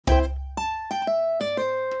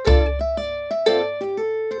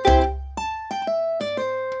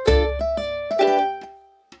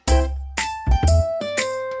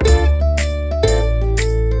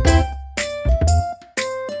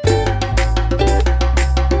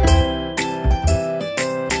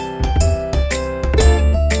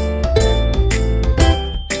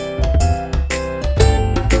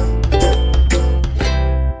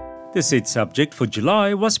The set subject for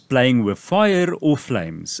July was playing with fire or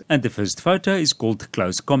flames, and the first photo is called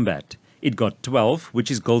Close Combat. It got 12, which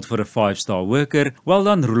is gold for a 5-star worker. Well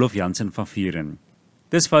done, Roelof Jansen van Vuren.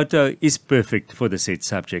 This photo is perfect for the set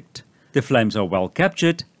subject. The flames are well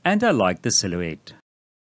captured, and I like the silhouette.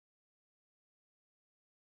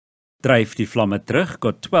 Dryf die vlamme terug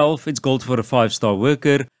got 12, it's gold for a 5-star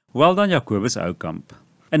worker. Well done, Jacobus Oukamp.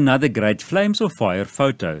 Another great flames or fire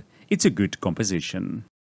photo. It's a good composition.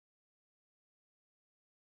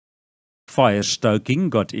 Fire stoking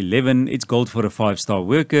got 11, it's gold for a 5-star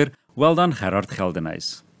worker. Well done, Gerard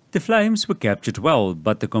Geldenhuys. The flames were captured well,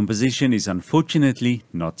 but the composition is unfortunately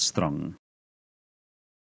not strong.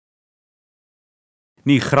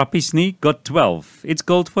 Nie grappies nie got 12, it's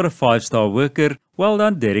gold for a 5-star worker. Well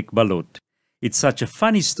done, Derek Ballot. It's such a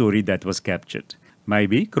funny story that was captured.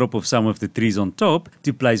 Maybe crop off some of the trees on top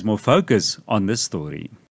to place more focus on the story.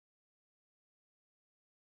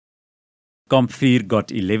 Kampvuur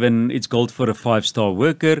got 11, it's gold for a 5-star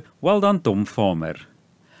worker. Well done, Tom Farmer.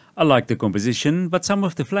 I like the composition, but some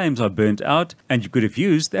of the flames are burnt out and you could have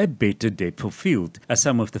used a better depth of field, as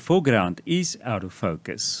some of the foreground is out of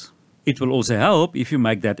focus. It will also help if you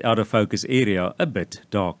make that out of focus area a bit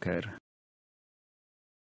darker.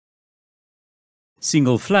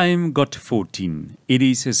 Single flame got 14. It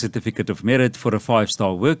is a certificate of merit for a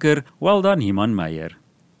 5-star worker. Well done, Himan Meyer.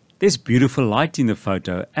 There's beautiful light in the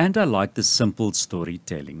photo and I like the simple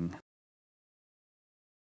storytelling.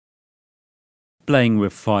 Playing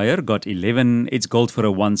with fire got 11. It's gold for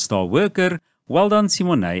a 1-star worker. Well done,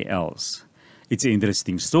 Simone Els. It's an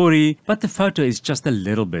interesting story, but the photo is just a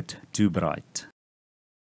little bit too bright.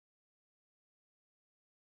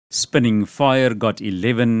 Spinning fire got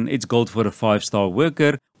 11. It's gold for a 5-star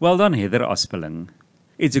worker. Well done, Heather Aspeling.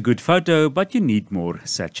 It's a good photo, but you need more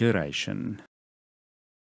saturation.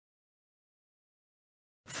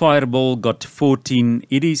 Fireball got 14.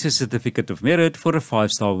 It is a certificate of merit for a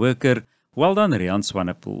 5-star worker. Well done, Rian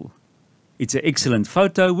Swanepoel. It's an excellent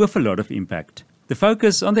photo with a lot of impact. The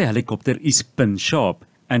focus on the helicopter is pin sharp,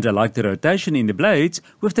 and I like the rotation in the blades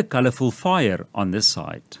with the colorful fire on the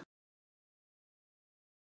side.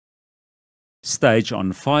 Stage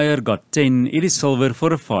on fire got 10. It is silver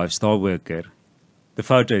for a 5-star worker. The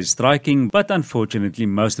photo is striking, but unfortunately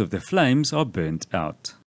most of the flames are burnt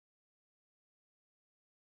out.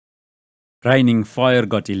 Raining fire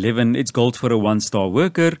got 11, it's gold for a 1-star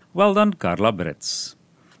worker. Well done, Carla Brits.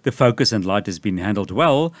 The focus and light has been handled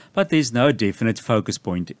well, but there's no definite focus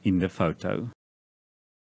point in the photo.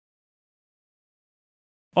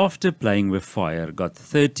 After playing with fire got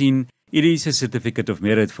 13, it is a certificate of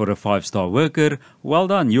merit for a 5-star worker. Well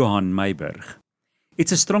done, Johan Meiberg.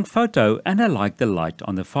 It's a strong photo and I like the light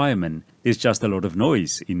on the fireman. There's just a lot of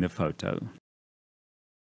noise in the photo.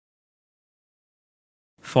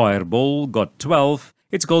 Fireball got 12.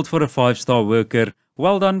 It's gold for a 5-star worker.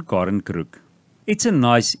 Well done, Karen Kroek. It's a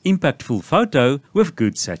nice, impactful photo with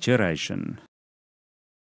good saturation.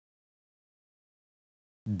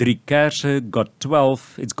 Drie Kerse got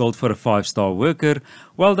 12. It's gold for a 5-star worker.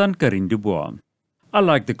 Well done, Karine Dubois. I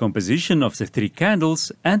like the composition of the 3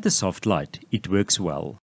 candles and the soft light. It works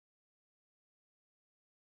well.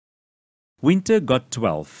 Winter got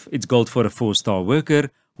 12. It's gold for a 4-star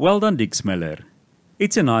worker. Well done, Dix Miller.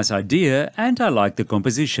 It's a nice idea and I like the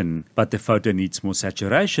composition, but the photo needs more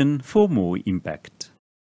saturation for more impact.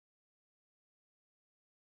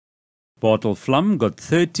 Bottle Vlam got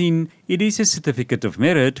 13. It is a certificate of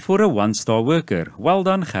merit for a 1-star worker. Well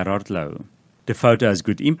done, Gerard Louw. The photo has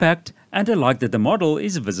good impact and I like that the model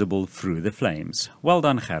is visible through the flames. Well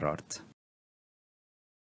done, Gerard.